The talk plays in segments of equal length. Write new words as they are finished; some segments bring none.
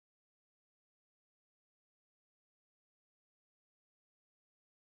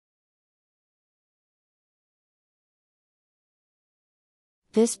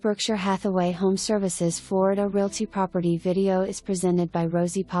This Berkshire Hathaway HomeServices Florida Realty property video is presented by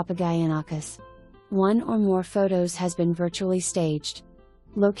Rosie Papagiannakis. One or more photos has been virtually staged.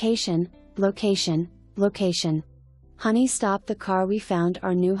 Location, location, location. Honey, stop the car, we found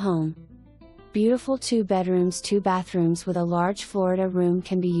our new home. Beautiful 2 bedrooms, 2 bathrooms with a large Florida room,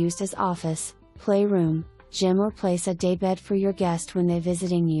 can be used as office, playroom, gym, or place a daybed for your guest when they're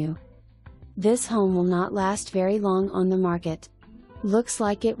visiting you. This home will not last very long on the market. Looks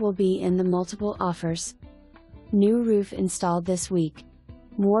like it will be in the multiple offers. New roof installed this week.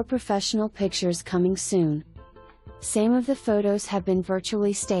 More professional pictures coming soon. Some of the photos have been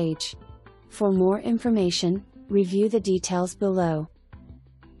virtually staged. For more information, review the details below.